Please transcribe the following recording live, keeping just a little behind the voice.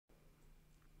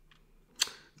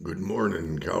Good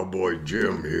morning, Cowboy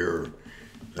Jim here.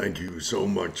 Thank you so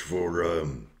much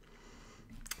for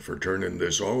turning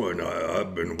this on.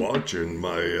 I've been watching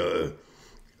I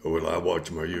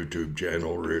watch my YouTube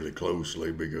channel really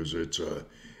closely because it's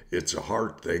a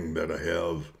heart thing that I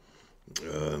have,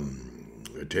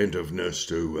 attentiveness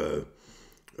to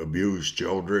abused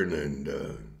children and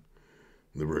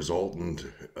the resultant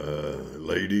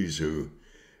ladies who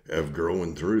have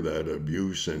grown through that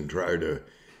abuse and try to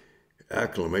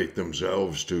acclimate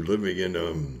themselves to living in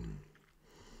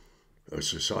a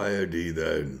society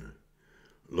that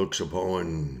looks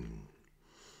upon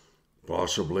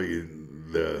possibly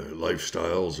the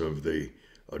lifestyles of the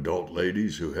adult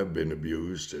ladies who have been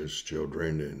abused as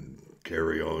children and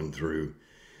carry on through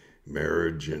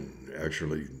marriage and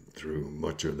actually through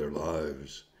much of their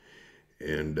lives.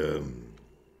 And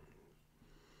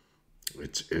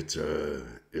it's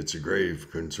a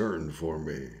grave concern for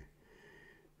me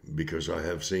because I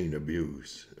have seen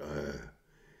abuse.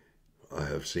 I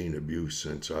have seen abuse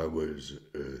since I was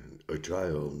a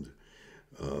child,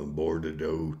 boarded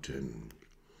out and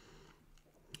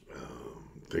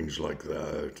things like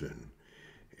that.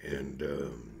 And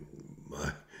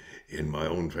in my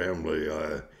own family,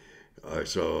 I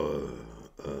saw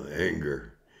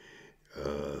anger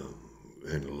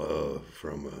and love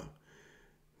from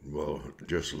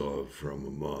just love from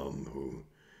a mom who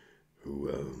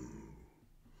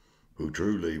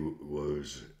truly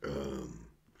was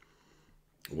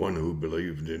one who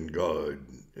believed in God.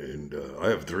 And I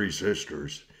have three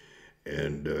sisters,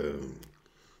 and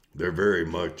they're very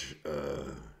much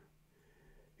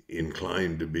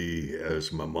inclined to be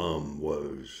as my mom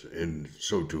was, and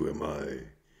so too am I.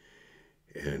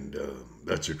 And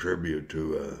that's a tribute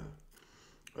to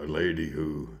a lady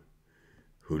who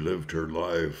lived her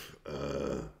life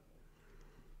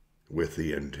with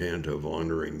the intent of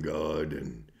honoring God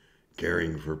and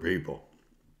caring for people.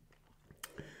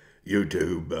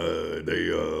 YouTube, they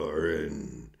are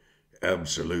an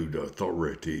absolute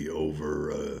authority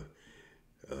over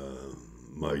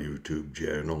my YouTube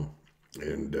channel,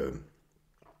 and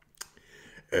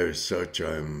as such,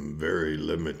 I'm very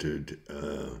limited,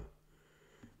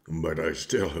 but I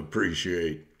still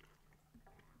appreciate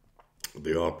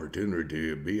the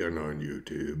opportunity of being on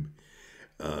YouTube.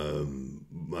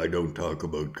 I don't talk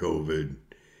about COVID.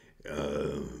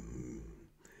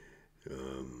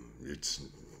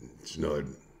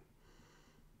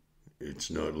 It's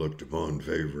not looked upon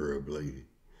favorably,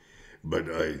 but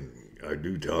I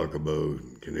do talk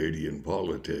about Canadian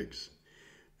politics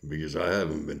because I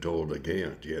haven't been told I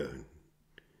can't yet,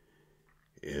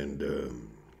 and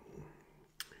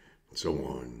so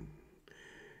on.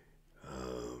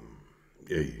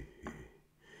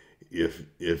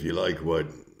 If you like what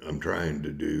I'm trying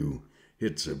to do,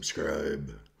 hit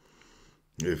subscribe.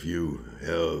 If you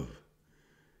have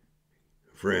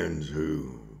friends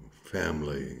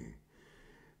family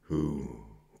who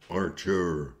aren't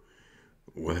sure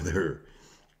whether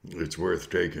it's worth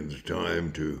taking the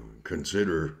time to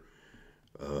consider,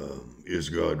 is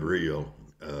God real?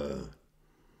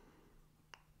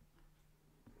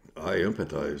 I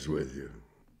empathize with you.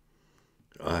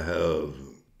 I have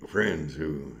friends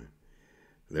who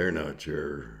they're not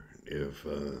sure if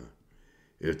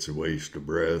it's a waste of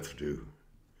breath to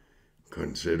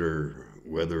consider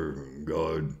whether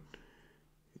God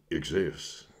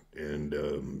exists, and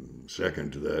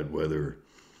second to that, whether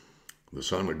the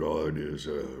Son of God is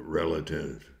a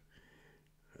relative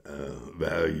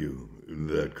value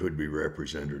that could be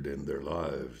represented in their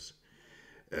lives.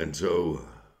 And so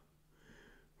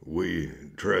we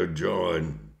trudge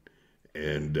on,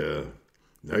 and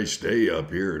nice day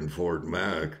up here in Fort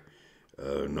Mac,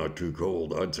 not too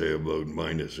cold, I'd say about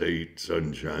 -8,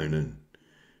 sun shining,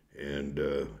 and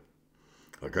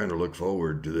I kind of look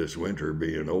forward to this winter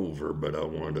being over, but I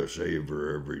want to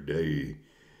savor every day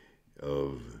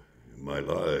of my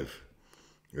life,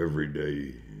 every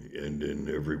day, and in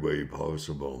every way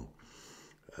possible.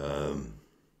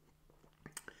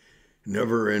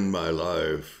 Never in my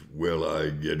life will I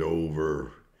get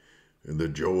over the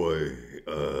joy,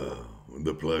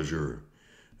 the pleasure,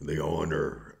 the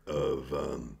honor of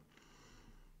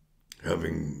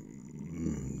having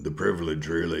the privilege,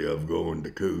 really, of going to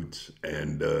Coots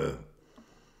and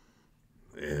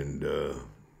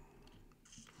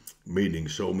meeting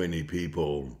so many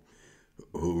people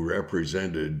who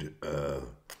represented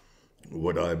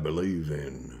what I believe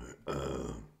in,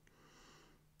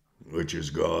 which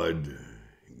is God,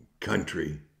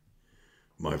 country,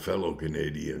 my fellow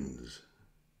Canadians,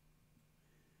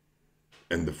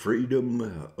 and the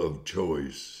freedom of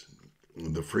choice,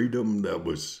 the freedom that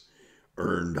was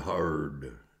earned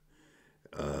hard,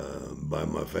 by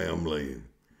my family,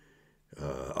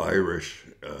 Irish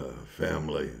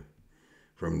family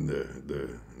from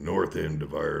the north end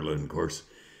of Ireland. Of course,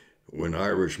 when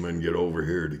Irishmen get over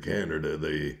here to Canada,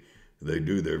 they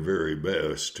do their very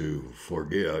best to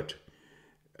forget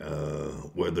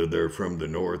whether they're from the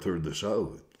north or the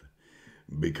south,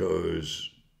 because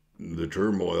the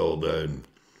turmoil that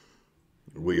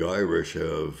we Irish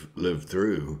have lived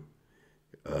through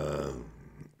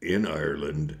in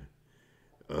Ireland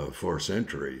for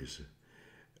centuries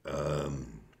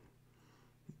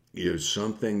is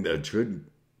something that should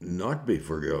not be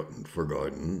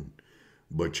forgotten,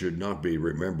 but should not be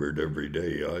remembered every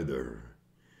day either.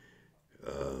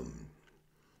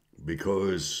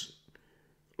 Because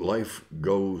life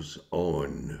goes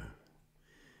on.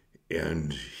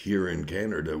 And here in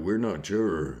Canada, we're not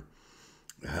sure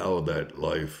how that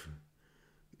life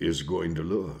is going to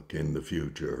look in the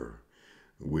future.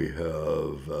 We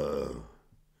have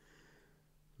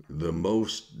the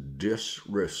most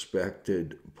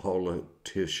disrespected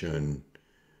politician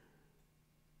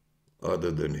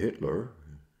other than Hitler.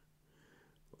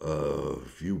 A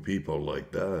few people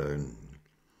like that,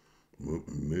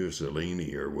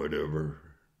 Mussolini or whatever.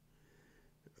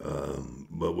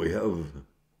 But we have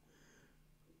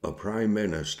a prime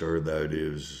minister that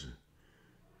is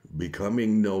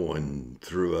becoming known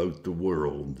throughout the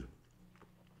world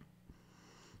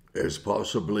as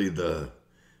possibly the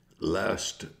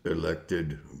last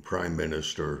elected prime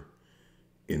minister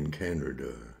in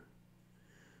Canada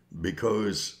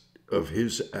because of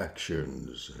his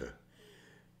actions,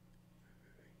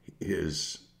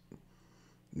 his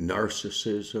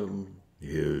narcissism,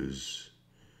 his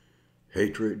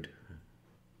hatred,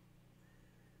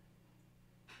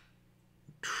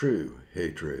 true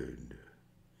hatred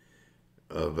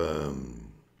of,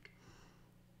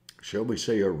 shall we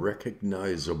say, a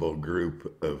recognizable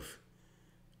group of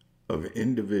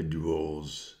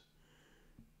individuals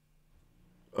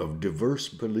of diverse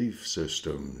belief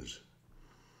systems,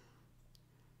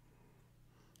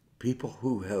 people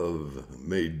who have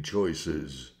made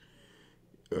choices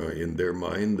in their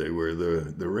mind. They were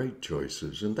the right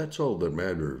choices, and that's all that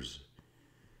matters.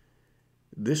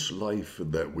 This life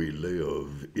that we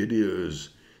live, it is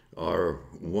our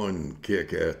one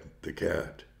kick at the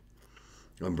cat.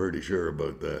 I'm pretty sure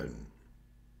about that.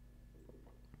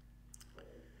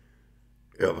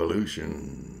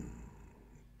 Evolution.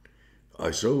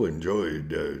 I so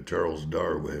enjoyed Charles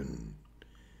Darwin.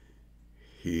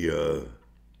 He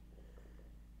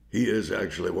is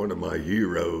actually one of my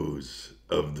heroes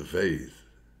of the faith.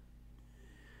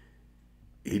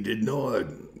 He did not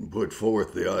put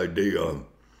forth the idea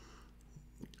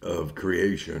of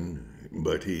creation,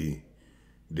 but he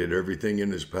did everything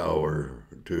in his power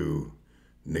to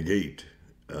negate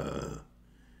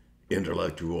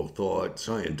intellectual thought,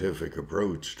 scientific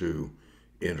approach to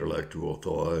intellectual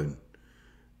thought,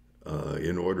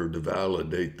 in order to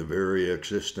validate the very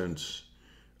existence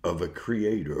of a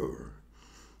creator,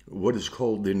 what is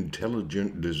called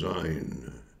intelligent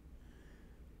design.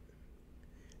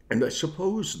 And I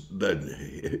suppose that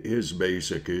his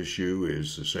basic issue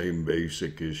is the same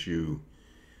basic issue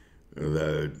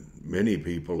that many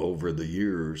people over the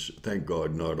years, thank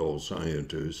God not all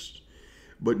scientists,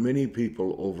 but many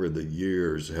people over the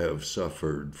years have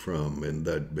suffered from, and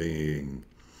that being,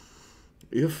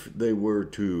 if they were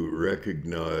to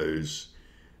recognize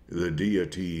the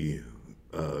deity,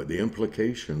 the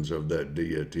implications of that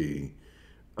deity,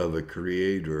 of a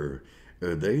creator,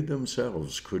 they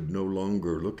themselves could no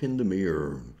longer look in the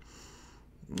mirror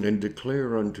and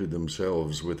declare unto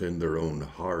themselves within their own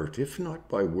heart, if not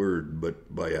by word,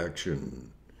 but by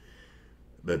action,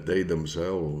 that they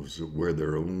themselves were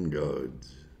their own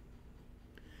gods.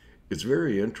 It's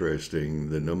very interesting,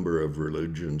 the number of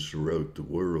religions throughout the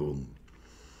world,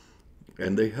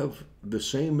 and they have the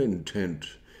same intent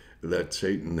that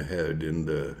Satan had in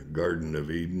the Garden of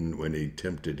Eden when he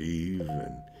tempted Eve,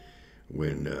 and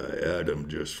when Adam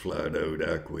just flat out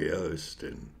acquiesced.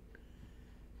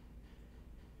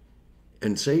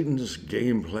 And Satan's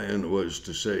game plan was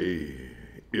to say,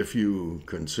 if you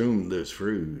consume this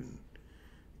fruit,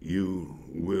 you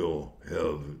will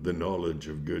have the knowledge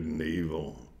of good and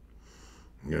evil.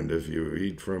 And if you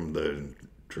eat from the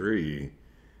tree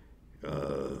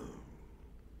of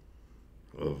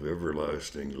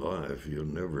everlasting life, you'll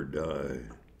never die.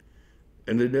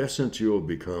 And in essence, you'll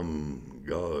become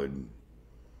God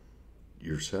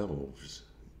yourselves,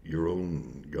 your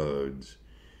own gods.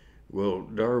 Well,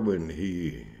 Darwin,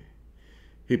 he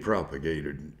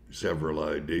propagated several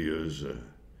ideas.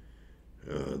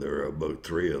 There are about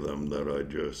 3 of them that I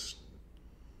just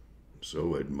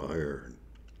so admired.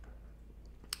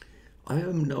 I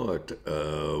am not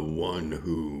one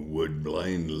who would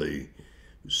blindly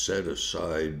set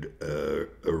aside a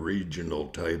regional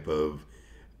type of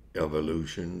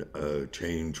evolution,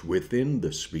 change within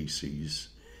the species,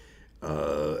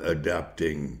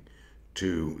 adapting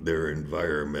to their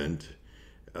environment,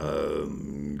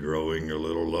 growing a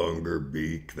little longer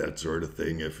beak, that sort of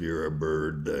thing. If you're a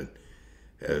bird that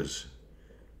has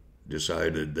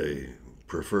decided they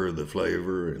prefer the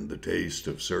flavor and the taste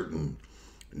of certain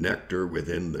nectar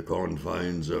within the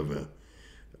confines of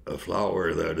a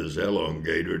flower that is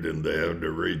elongated and they have to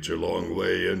reach a long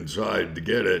way inside to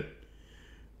get it,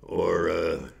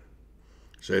 or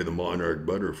say the monarch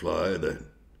butterfly, that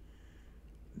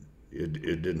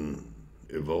it didn't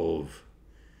evolve,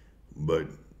 but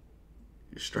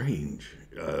strange.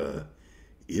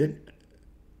 It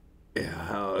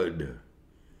had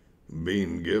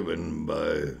been given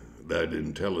by that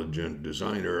intelligent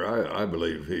designer. I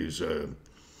believe he's,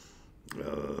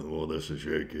 well, this will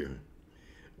shake you.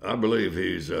 I believe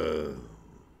he's an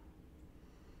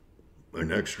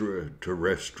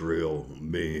extraterrestrial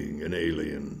being, an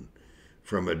alien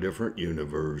from a different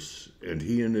universe, and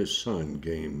he and his son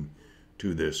came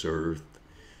to this earth,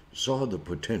 saw the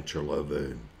potential of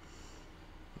it,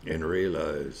 and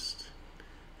realized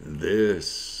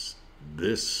this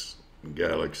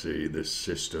galaxy, this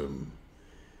system,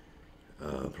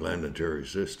 planetary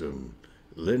system,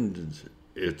 lends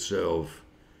itself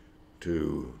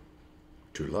to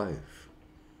life,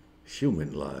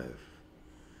 human life.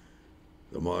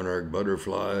 The monarch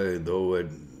butterfly, though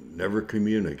it never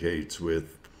communicates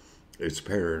with its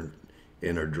parent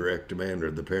in a direct manner,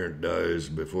 the parent dies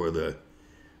before the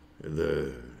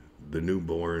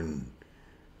newborn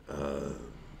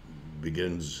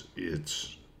begins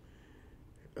its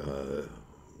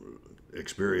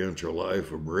experiential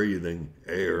life of breathing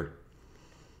air.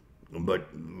 But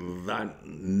that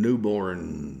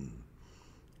newborn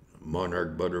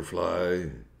monarch butterfly,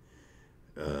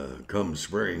 come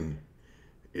spring,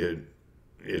 it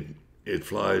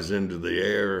flies into the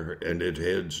air and it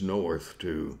heads north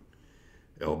to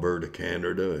Alberta,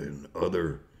 Canada, and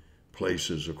other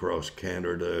places across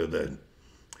Canada that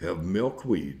have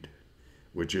milkweed,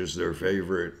 which is their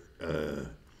favorite.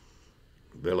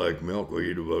 They like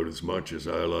milkweed about as much as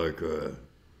I like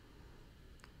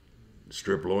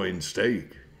strip loin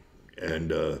steak,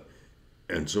 and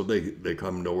so they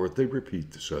come north. They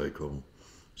repeat the cycle.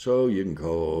 So you can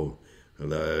call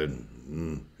that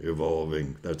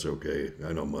evolving. That's okay.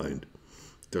 I don't mind.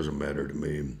 It doesn't matter to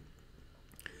me.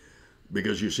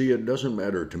 Because you see, it doesn't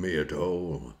matter to me at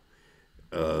all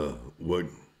what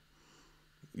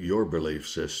your belief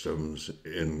systems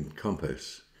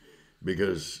encompass.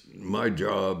 Because my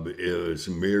job is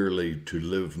merely to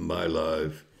live my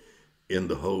life in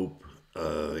the hope,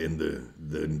 in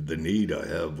the need I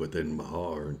have within my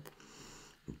heart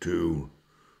to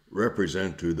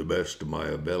represent to the best of my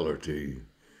ability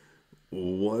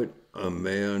what a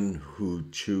man who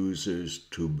chooses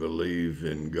to believe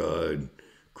in God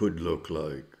could look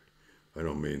like. I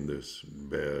don't mean this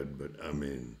bad, but I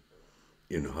mean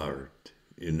in heart,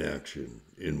 in action,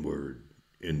 in word,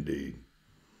 in deed.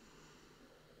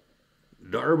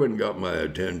 Darwin got my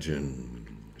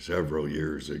attention several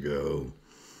years ago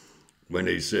when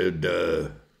he said,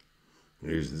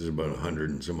 this is about 100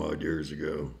 and some odd years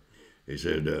ago, he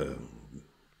said,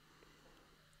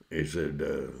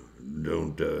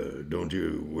 don't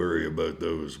you worry about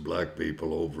those black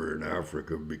people over in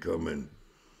Africa becoming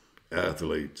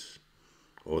athletes.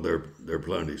 Oh, they're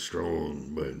plenty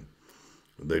strong, but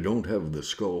they don't have the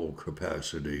skull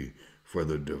capacity for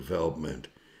the development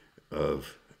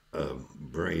of a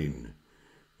brain,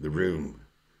 the room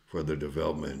for the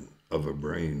development of a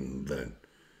brain that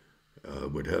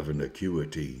would have an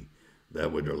acuity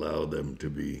that would allow them to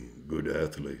be good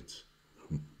athletes.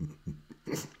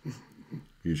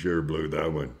 He sure blew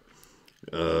that one.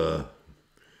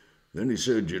 Then he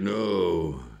said, you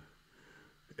know,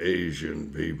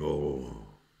 Asian people,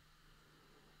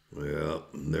 well,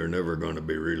 they're never going to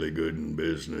be really good in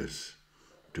business.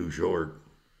 Too short.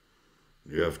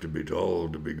 You have to be tall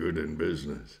to be good in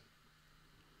business.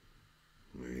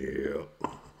 Yeah.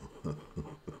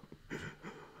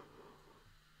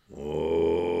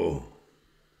 Oh,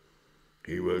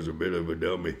 he was a bit of a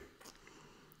dummy.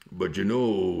 But you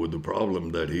know, the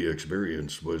problem that he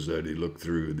experienced was that he looked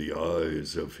through the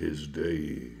eyes of his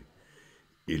day.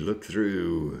 He looked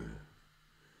through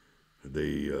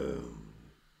the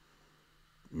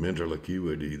mental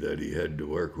acuity that he had to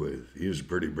work with. He was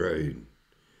pretty bright,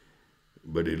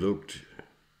 but he looked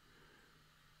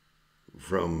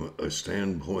from a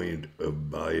standpoint of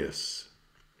bias,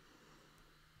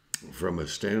 from a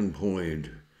standpoint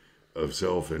of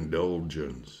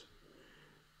self-indulgence,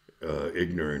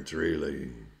 ignorance,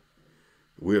 really.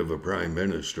 We have a prime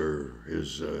minister,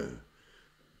 his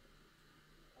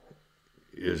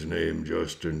name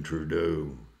Justin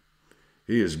Trudeau.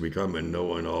 He is becoming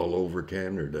known all over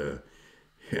Canada,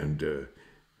 and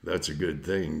that's a good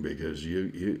thing, because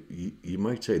you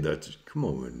might say that's, come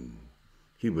on,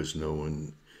 he was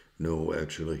known. No,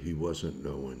 actually, he wasn't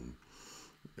known.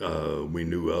 We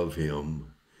knew of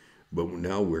him, but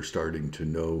now we're starting to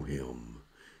know him,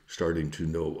 starting to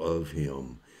know of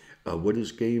him, what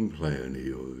his game plan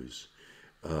is.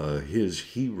 His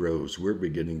heroes, we're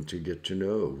beginning to get to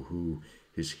know who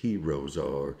his heroes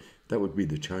are. That would be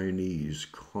the Chinese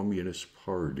Communist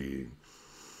Party.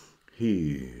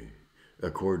 He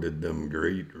accorded them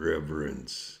great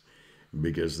reverence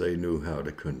because they knew how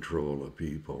to control a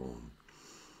people.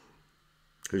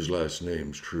 His last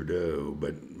name's Trudeau,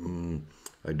 but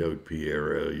I doubt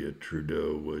Pierre Elliott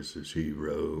Trudeau was his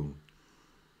hero.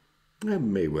 It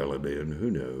may well have been, who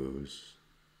knows?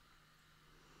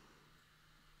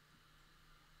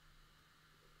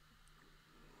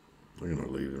 I'm going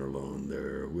to leave it alone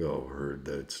there. We all heard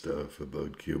that stuff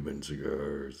about Cuban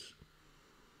cigars.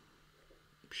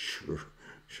 Sure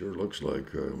looks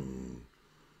like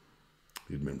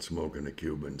he'd been smoking a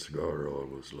Cuban cigar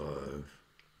all his life.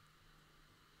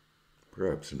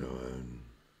 Perhaps not.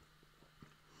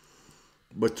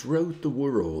 But throughout the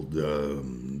world,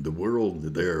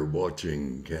 they're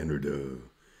watching Canada.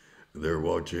 They're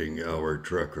watching our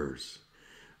truckers.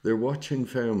 They're watching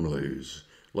families,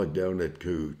 like down at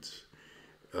Coots.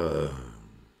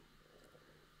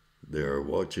 They're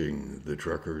watching the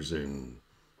truckers in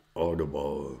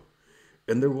Ottawa.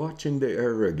 And they're watching the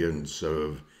arrogance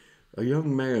of a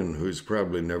young man who's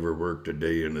probably never worked a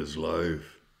day in his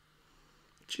life,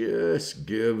 just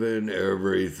given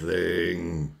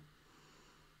everything.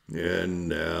 And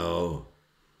now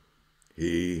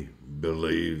he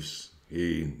believes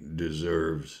he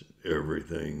deserves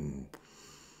everything.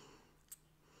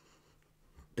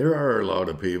 There are a lot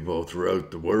of people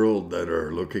throughout the world that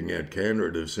are looking at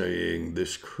Canada saying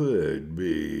this could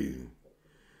be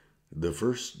the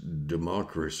first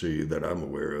democracy that I'm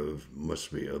aware of.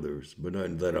 Must be others, but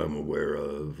that I'm aware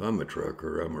of. I'm a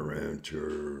trucker, I'm a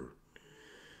rancher,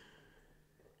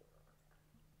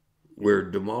 where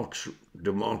democracy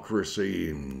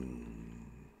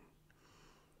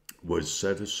was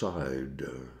set aside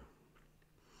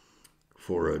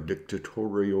for a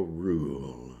dictatorial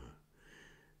rule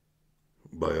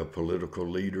by a political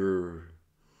leader.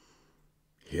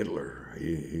 Hitler,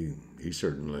 he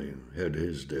certainly had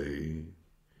his day.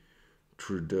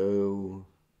 Trudeau,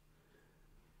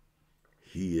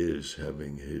 he is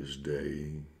having his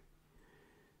day.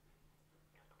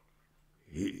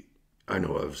 I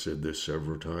know I've said this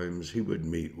several times, he would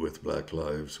meet with Black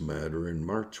Lives Matter and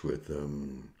march with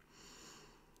them.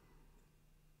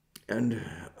 And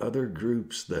other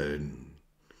groups that,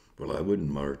 well, I wouldn't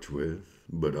march with,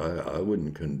 but I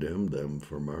wouldn't condemn them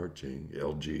for marching.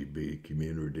 LGBT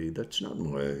community, it's not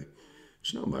my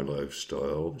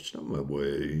lifestyle, it's not my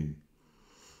way.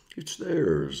 It's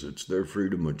theirs, it's their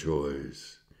freedom of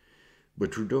choice.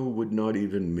 But Trudeau would not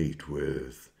even meet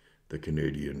with the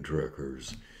Canadian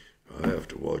truckers. I have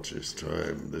to watch this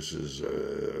time. This is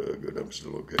good, I'm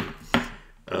still okay.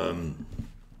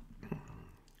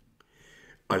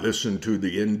 I listened to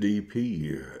the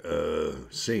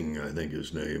NDP, Singh, I think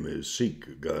his name is,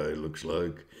 Sikh guy, looks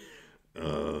like.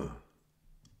 Oh,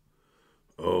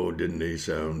 didn't he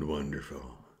sound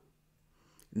wonderful?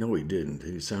 No, he didn't.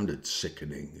 He sounded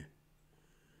sickening.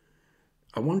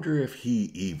 I wonder if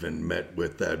he even met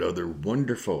with that other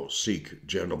wonderful Sikh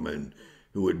gentleman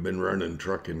who had been running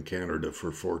truck in Canada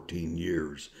for 14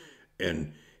 years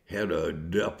and had a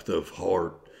depth of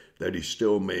heart that he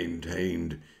still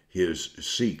maintained his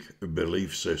Sikh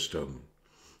belief system.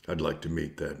 I'd like to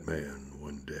meet that man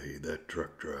one day, that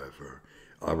truck driver.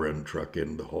 I run truck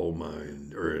in the whole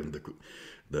mine, or in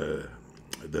the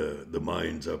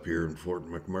mines up here in Fort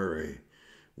McMurray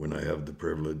when I have the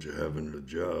privilege of having a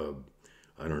job.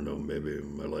 I don't know, maybe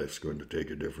my life's going to take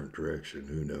a different direction,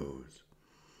 who knows.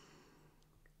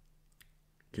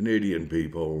 Canadian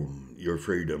people, your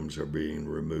freedoms are being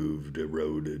removed,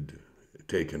 eroded,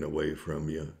 taken away from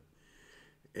you.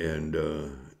 And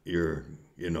you're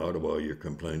in Ottawa, you're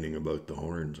complaining about the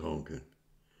horns honking.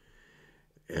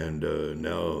 And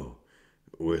now,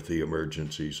 with the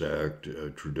Emergencies Act,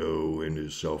 Trudeau, in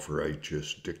his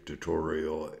self-righteous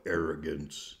dictatorial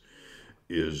arrogance,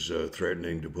 is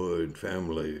threatening to put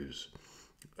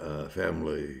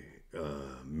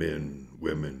men,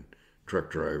 women, truck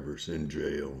drivers in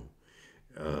jail.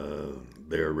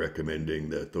 they're recommending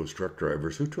that those truck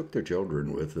drivers who took their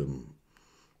children with them,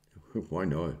 why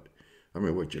not? I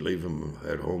mean, would you leave them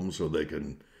at home so they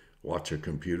can watch a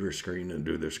computer screen and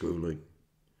do their schooling?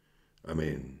 I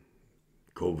mean,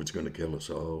 COVID's going to kill us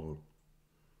all.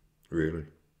 Really?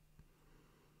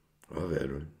 I've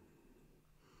had one.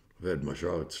 I've had my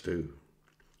shots too.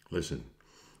 Listen,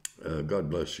 God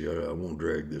bless you. I won't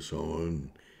drag this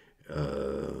on.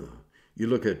 You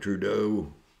look at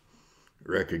Trudeau,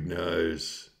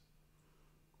 recognize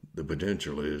the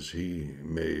potential is he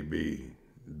may be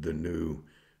the new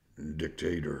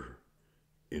dictator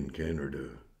in Canada,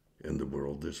 and the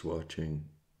world is watching,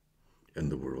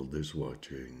 and the world is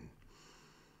watching.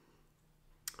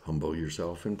 Humble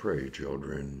yourself and pray,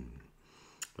 children.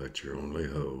 That's your only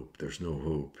hope. There's no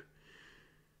hope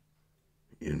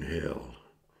in hell.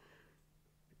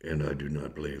 And I do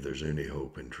not believe there's any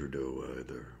hope in Trudeau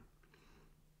either.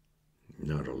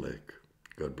 Not a lick.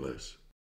 God bless.